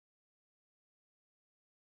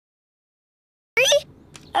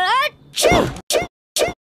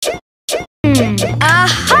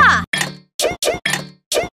Aha!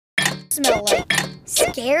 Smell like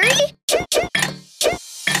scary?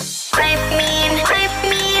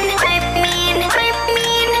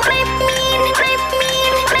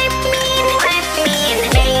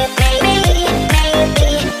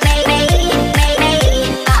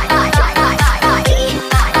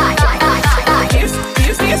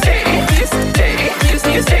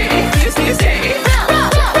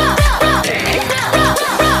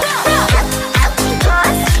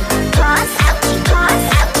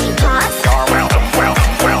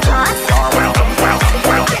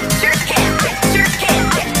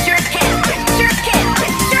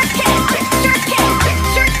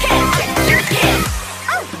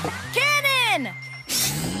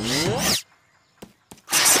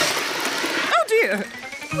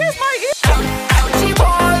 Where's my ear? Ouchie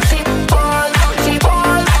ball, ouchie ball, ouchie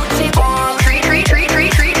ball, ouchie ball. Treat, treat, treat,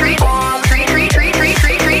 treat, treat, treat. Ball, treat, treat, treat, treat,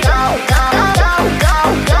 treat, treat. Go, go, go, go,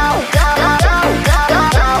 go, go, go, go, go,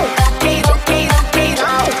 go. Okay, okay, okay,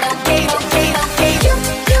 go. Okay, okay, okay. You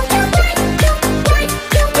right, you right, you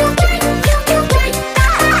right, you right.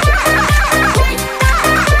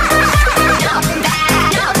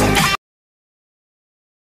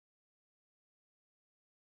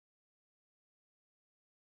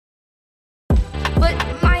 But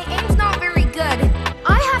my aim's not very good.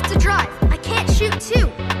 I have to drive. I can't shoot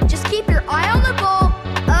too. Just keep your eye on the ball.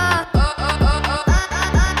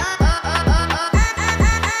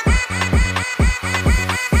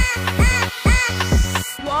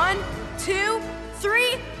 One, two,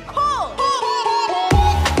 three, pull!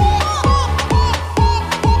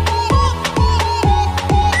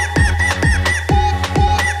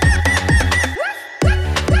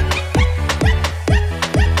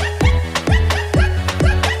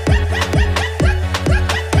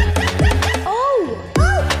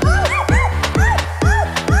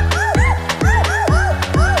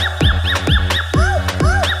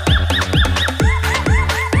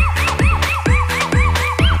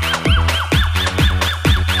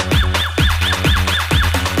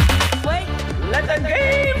 Let the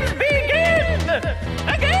games begin!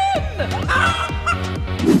 Again!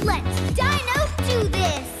 Let's Dino do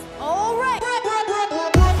this! All right!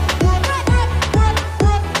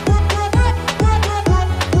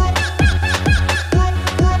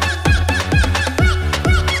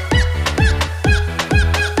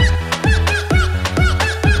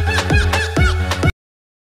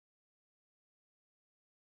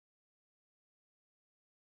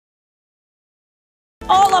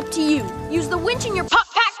 All up to you. Use the winch in your pop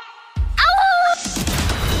pack.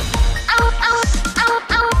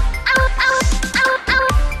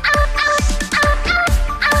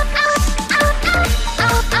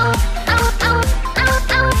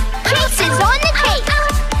 Chase is on the chase.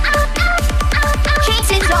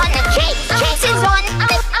 Chase is on the chase. Chase is on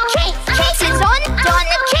the chase. Chase is on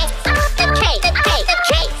the chase. The chase. The chase. The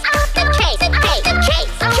chase. The chase. The chase. The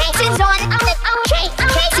chase. Chase is on the chase.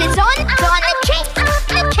 Chase is on the chase.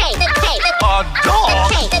 The chase. The chase. A dog! The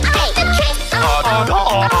chase. The chase. The chase. A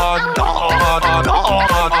dog! A dog! A dog!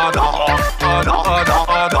 A dog! A dog!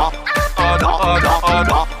 A dog! A dog! A dog!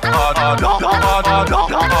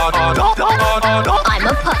 A dog! I'm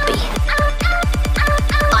a puppy.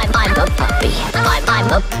 I'm a puppy. I'm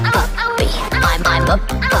a puppy. I'm a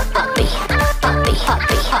puppy. Puppy,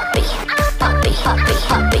 puppy, puppy. Puppy, puppy,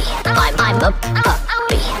 puppy. I'm a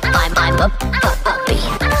puppy. I'm a puppy.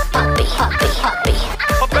 Puppy, puppy, puppy.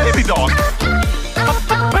 A baby dog!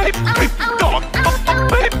 A baby dog! A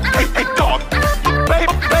baby dog!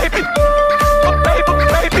 A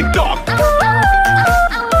baby dog!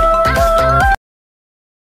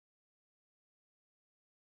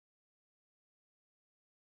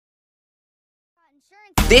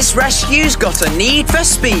 This rescue's got a need for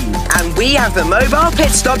speed, and we have the mobile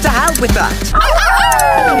pit stop to help with that. All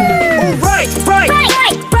right, right, right,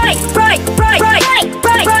 right, right, right, right, right,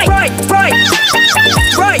 right, right, right, right,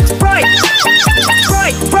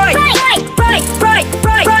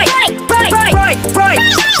 right,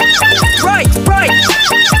 right, right.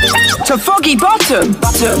 To Foggy Bottom.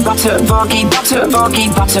 Butter, butter, foggy, butter, foggy,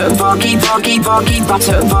 butter, foggy, foggy, foggy,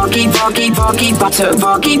 butter, foggy, foggy, foggy, butter,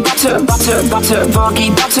 foggy, butter, butter, butter, foggy,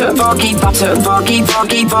 butter, foggy, butter, foggy,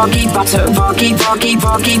 foggy, foggy, butter, foggy, foggy,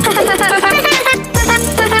 foggy.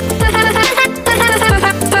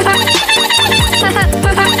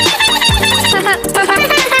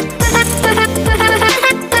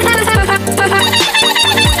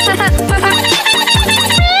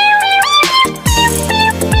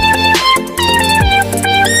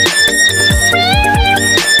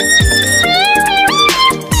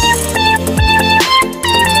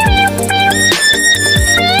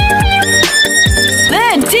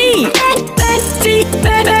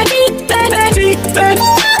 Betty, Betty,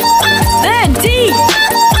 Betty.